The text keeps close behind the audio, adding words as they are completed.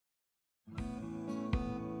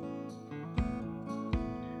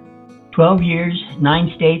12 years,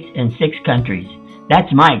 9 states, and 6 countries.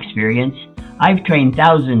 That's my experience. I've trained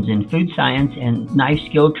thousands in food science, and knife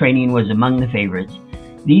skill training was among the favorites.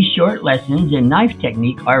 These short lessons in knife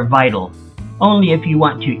technique are vital, only if you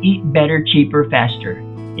want to eat better, cheaper, faster.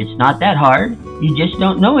 It's not that hard, you just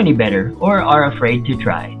don't know any better or are afraid to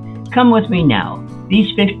try. Come with me now.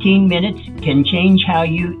 These 15 minutes can change how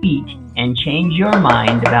you eat and change your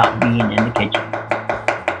mind about being in the kitchen.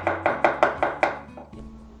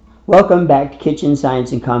 Welcome back to Kitchen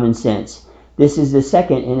Science and Common Sense. This is the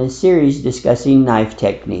second in a series discussing knife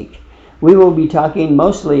technique. We will be talking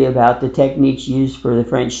mostly about the techniques used for the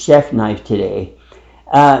French chef knife today.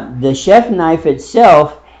 The chef knife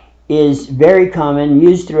itself is very common,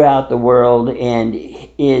 used throughout the world, and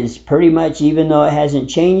is pretty much, even though it hasn't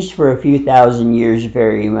changed for a few thousand years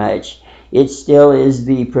very much, it still is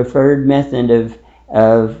the preferred method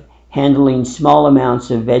of handling small amounts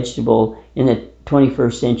of vegetable in a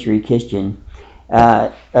 21st century kitchen.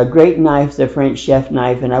 A great knife, the French chef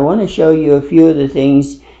knife, and I want to show you a few of the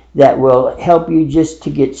things that will help you just to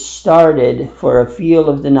get started for a feel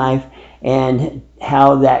of the knife and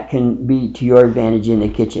how that can be to your advantage in the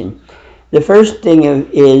kitchen. The first thing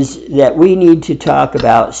is that we need to talk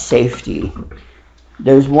about safety.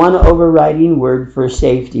 There's one overriding word for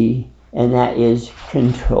safety, and that is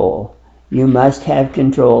control. You must have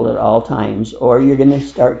control at all times, or you're going to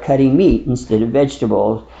start cutting meat instead of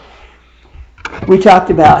vegetables. We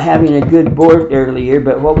talked about having a good board earlier,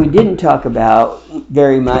 but what we didn't talk about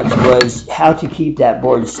very much was how to keep that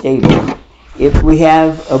board stable. If we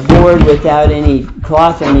have a board without any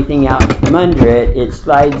cloth or anything out from under it, it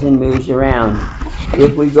slides and moves around.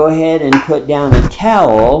 If we go ahead and put down a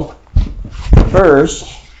towel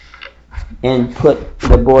first and put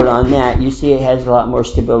the board on that, you see it has a lot more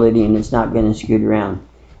stability and it's not going to scoot around.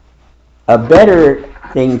 A better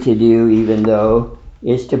thing to do, even though,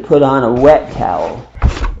 is to put on a wet towel.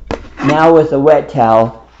 Now with a wet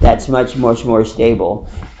towel, that's much more stable.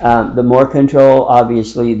 The more control,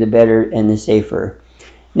 obviously, the better and the safer.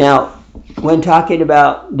 Now, when talking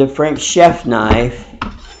about the French chef knife,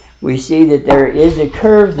 we see that there is a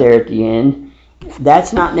curve there at the end.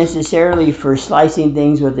 That's not necessarily for slicing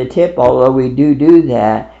things with the tip, although we do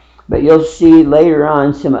that. But you'll see later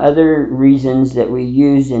on some other reasons that we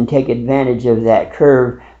use and take advantage of that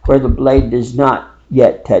curve where the blade does not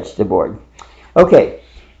yet touch the board. Okay,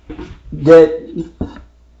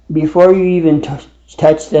 before you even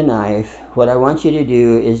touch the knife, what I want you to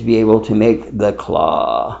do is be able to make the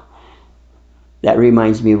claw. That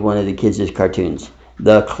reminds me of one of the kids' cartoons.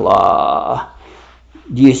 The claw.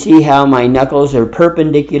 Do you see how my knuckles are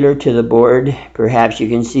perpendicular to the board? Perhaps you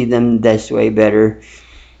can see them this way better.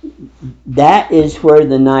 That is where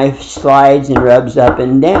the knife slides and rubs up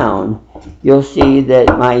and down. You'll see that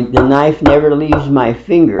the knife never leaves my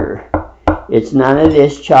finger. It's none of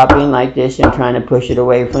this chopping like this and trying to push it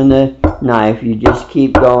away from the knife. You just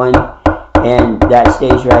keep going and that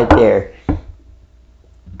stays right there.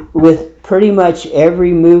 With pretty much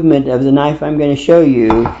every movement of the knife I'm going to show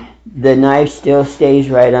you, the knife still stays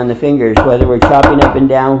right on the fingers, whether we're chopping up and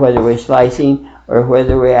down, whether we're slicing, or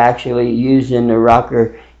whether we're actually using the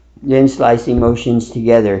rocker, then slicing motions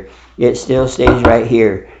together. It still stays right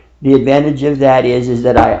here. The advantage of that is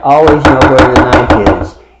that I always know where the knife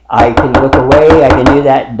is. I can look away, I can do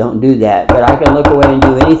that, don't do that, but I can look away and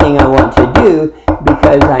do anything I want to do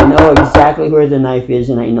because I know exactly where the knife is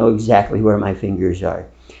and I know exactly where my fingers are.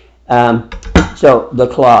 So the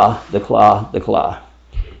claw, the claw, the claw.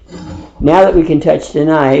 Now that we can touch the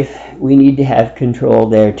knife, we need to have control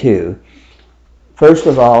there too. First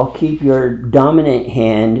of all, keep your dominant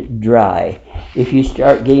hand dry. If you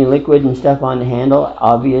start getting liquid and stuff on the handle,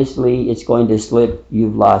 obviously it's going to slip,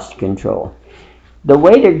 you've lost control. The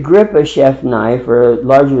way to grip a chef knife or a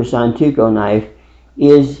larger Santoku knife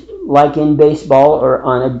is like in baseball or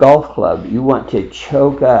on a golf club. You want to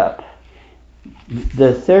choke up.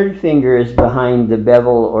 The third finger is behind the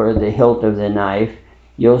bevel or the hilt of the knife.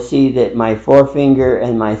 You'll see that my forefinger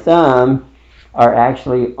and my thumb are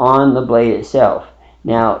actually on the blade itself.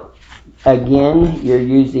 Now, again, you're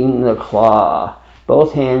using the claw.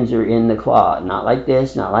 Both hands are in the claw. Not like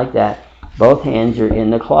this, not like that. Both hands are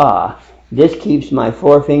in the claw. This keeps my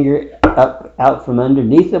forefinger out from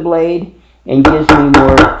underneath the blade and gives me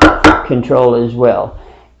more control as well.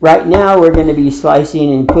 Right now, we're going to be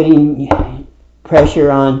slicing and putting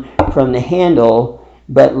pressure on from the handle,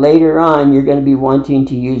 but later on, you're going to be wanting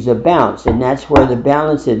to use a bounce, and that's where the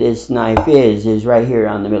balance of this knife is right here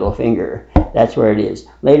on the middle finger. That's where it is.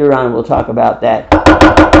 Later on, we'll talk about that,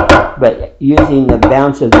 but using the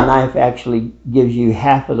bounce of the knife actually gives you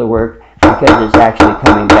half of the work because it's actually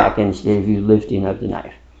coming back instead of you lifting up the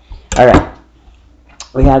knife. All right,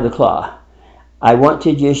 we have the claw. I want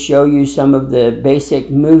to just show you some of the basic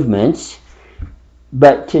movements,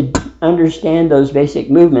 but to understand those basic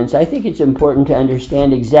movements, I think it's important to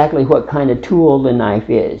understand exactly what kind of tool the knife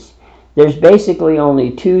is. There's basically only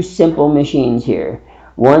two simple machines here.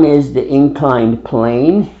 One is the inclined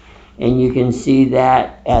plane, and you can see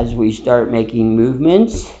that as we start making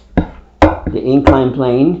movements, the inclined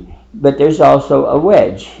plane, but there's also a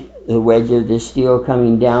wedge. The wedge of the steel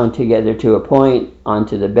coming down together to a point,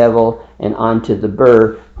 onto the bevel, and onto the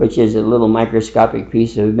burr, which is a little microscopic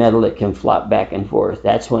piece of metal that can flop back and forth.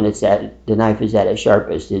 That's when the knife is at its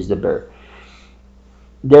sharpest, is the burr.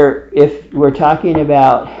 If we're talking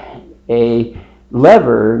about a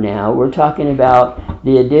lever now, we're talking about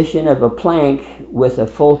the addition of a plank with a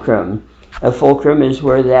fulcrum. A fulcrum is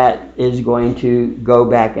where that is going to go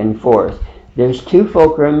back and forth. There's two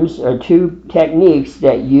fulcrums, or two techniques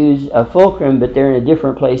that use a fulcrum, but they're in a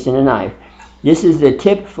different place in a knife. This is the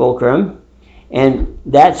tip fulcrum, and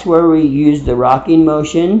that's where we use the rocking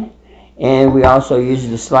motion, and we also use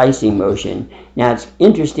the slicing motion. Now it's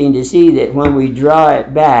interesting to see that when we draw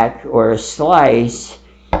it back, or a slice,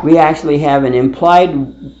 we actually have an implied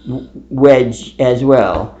wedge as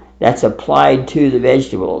well. That's applied to the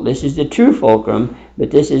vegetable. This is the true fulcrum,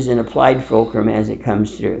 but this is an applied fulcrum as it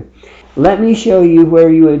comes through. Let me show you where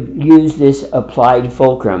you would use this applied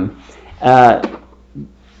fulcrum.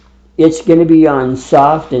 It's going to be on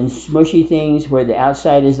soft and smushy things where the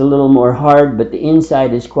outside is a little more hard, but the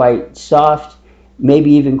inside is quite soft,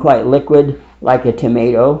 maybe even quite liquid, like a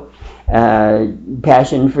tomato,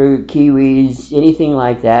 passion fruit, kiwis, anything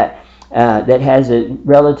like that, that has a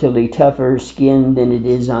relatively tougher skin than it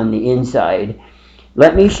is on the inside.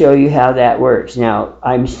 Let me show you how that works. Now,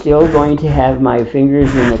 I'm still going to have my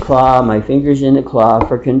fingers in the claw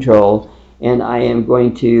for control, and I am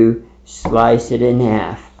going to slice it in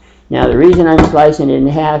half. Now, the reason I'm slicing it in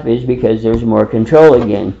half is because there's more control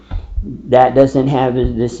again. That doesn't have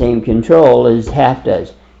the same control as half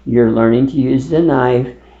does. You're learning to use the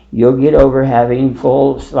knife. You'll get over having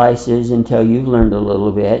full slices until you've learned a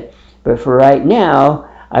little bit. But for right now,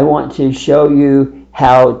 I want to show you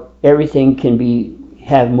how everything can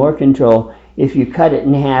have more control if you cut it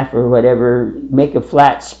in half or whatever, make a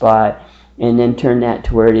flat spot, and then turn that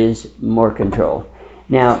to where it is more control.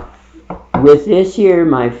 Now, with this here,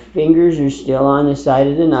 my fingers are still on the side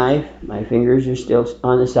of the knife. My fingers are still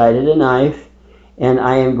on the side of the knife, and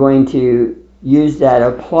I am going to use that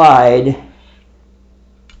applied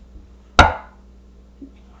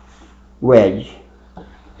wedge.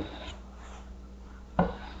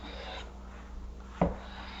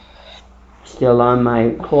 Still on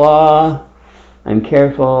my claw. I'm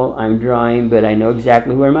careful, I'm drawing, but I know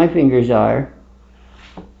exactly where my fingers are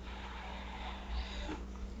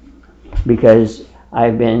because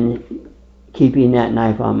I've been keeping that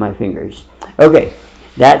knife on my fingers. Okay,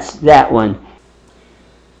 that's that one.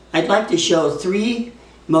 I'd like to show 3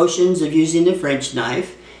 motions of using the French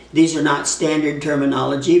knife. These are not standard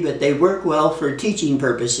terminology, but they work well for teaching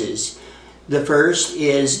purposes. The first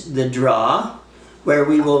is the draw, where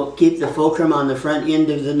we will keep the fulcrum on the front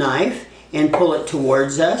end of the knife and pull it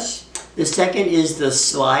towards us. The second is the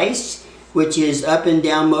slice, which is up and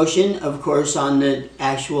down motion, of course, on the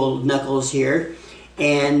actual knuckles here.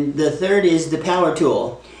 And the third is the power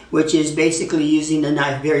tool, which is basically using the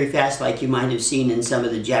knife very fast, like you might have seen in some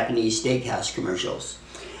of the Japanese steakhouse commercials.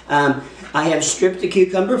 I have stripped the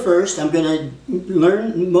cucumber first. I'm going to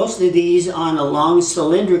learn most of these on a long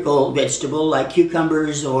cylindrical vegetable like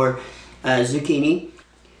cucumbers or zucchini.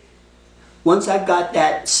 Once I've got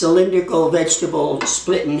that cylindrical vegetable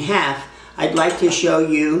split in half, I'd like to show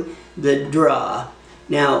you the draw.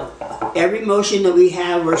 Now, every motion that we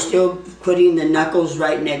have, we're still putting the knuckles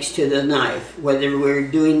right next to the knife. Whether we're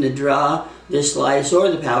doing the draw, the slice,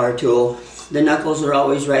 or the power tool, the knuckles are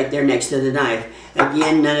always right there next to the knife.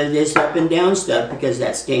 Again, none of this up and down stuff because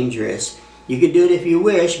that's dangerous. You can do it if you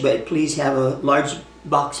wish, but please have a large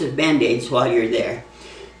box of Band-Aids while you're there.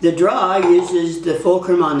 The draw uses the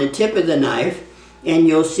fulcrum on the tip of the knife, and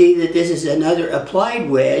you'll see that this is another applied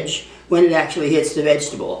wedge when it actually hits the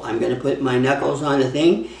vegetable. I'm going to put my knuckles on the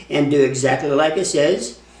thing and do exactly like it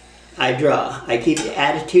says. I draw. I keep the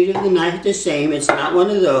attitude of the knife the same. It's not one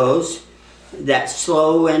of those that's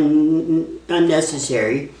slow and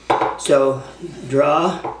unnecessary. So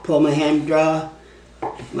draw, pull my hand, draw.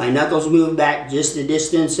 My knuckles move back just the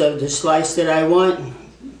distance of the slice that I want.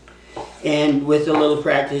 And with a little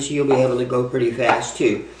practice, you'll be able to go pretty fast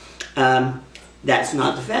too. That's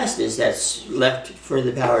not the fastest. That's left for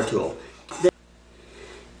the power tool.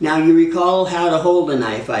 Now you recall how to hold the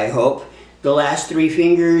knife, I hope. the last 3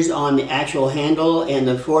 fingers on the actual handle and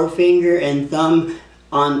the forefinger and thumb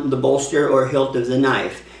on the bolster or hilt of the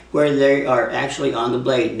knife, where they are actually on the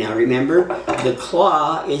blade. Now remember, the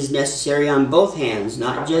claw is necessary on both hands,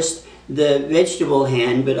 not just the vegetable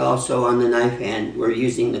hand, but also on the knife hand. We're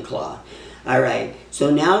using the claw. Alright, so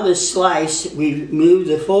now the slice, we've moved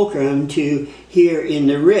the fulcrum to here in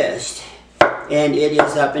the wrist, and it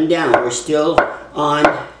is up and down. We're still on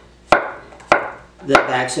the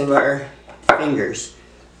backs of our fingers.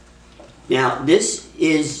 Now this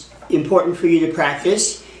is important for you to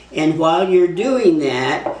practice, and while you're doing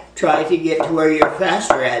that, try to get to where you're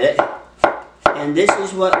faster at it. And this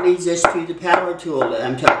is what leads us to the power tool that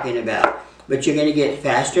I'm talking about. But you're going to get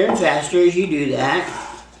faster and faster as you do that.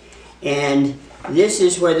 And this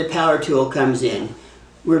is where the power tool comes in.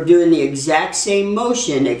 We're doing the exact same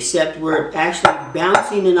motion, except we're actually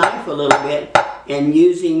bouncing the knife a little bit and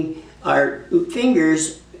using our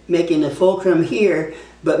fingers, making the fulcrum here,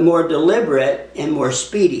 but more deliberate and more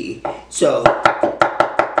speedy. So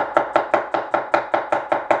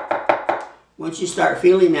once you start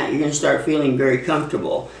feeling that, you're going to start feeling very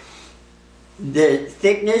comfortable. The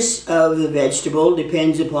thickness of the vegetable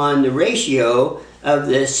depends upon the ratio of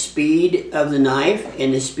the speed of the knife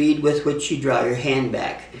and the speed with which you draw your hand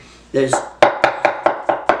back. This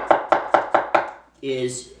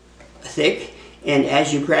is thick, and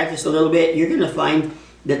as you practice a little bit, you're going to find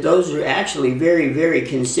that those are actually very, very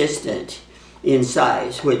consistent in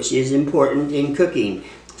size, which is important in cooking.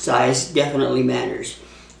 Size definitely matters.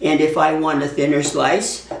 And if I want a thinner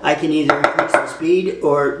slice, I can either increase the speed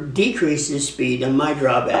or decrease the speed on my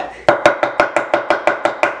drawback.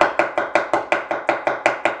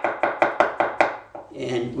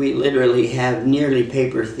 And we literally have nearly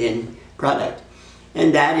paper thin product.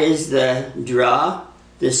 And that is the draw,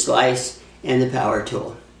 the slice, and the power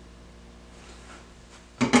tool.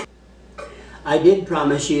 I did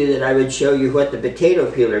promise you that I would show you what the potato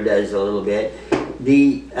peeler does a little bit.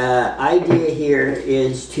 The idea here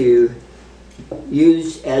is to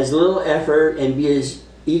use as little effort and be as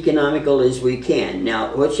economical as we can.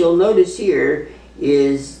 Now, what you'll notice here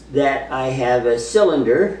is that I have a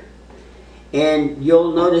cylinder, and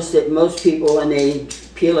you'll notice that most people, when they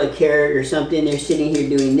peel a carrot or something, they're sitting here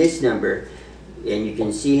doing this number, and you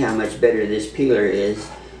can see how much better this peeler is.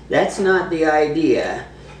 That's not the idea.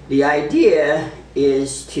 The idea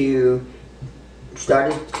is to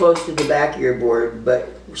start it close to the back of your board, but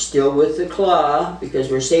still with the claw,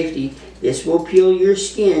 because we're safety. This will peel your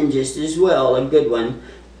skin just as well, a good one.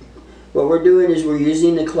 What we're doing is we're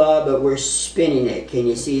using the claw, but we're spinning it. Can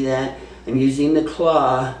you see that? I'm using the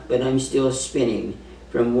claw, but I'm still spinning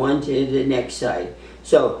from one to the next side.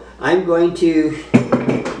 So I'm going to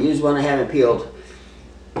use one I haven't peeled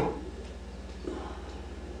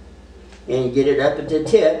and get it up at the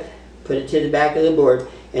tip, put it to the back of the board,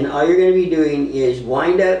 and all you're going to be doing is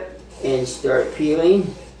wind up and start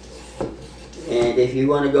peeling. And if you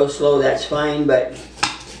want to go slow, that's fine, but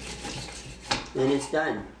then it's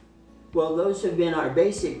done. Well, those have been our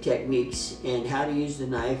basic techniques and how to use the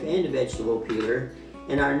knife and a vegetable peeler.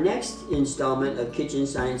 In our next installment of Kitchen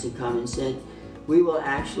Science and Common Sense, we will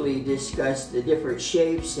actually discuss the different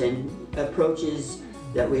shapes and approaches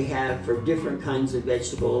that we have for different kinds of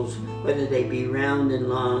vegetables, whether they be round and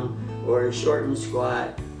long, or short and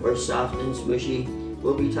squat, or soft and smushy.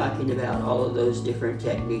 We'll be talking about all of those different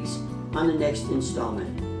techniques on the next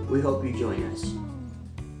installment. We hope you join us.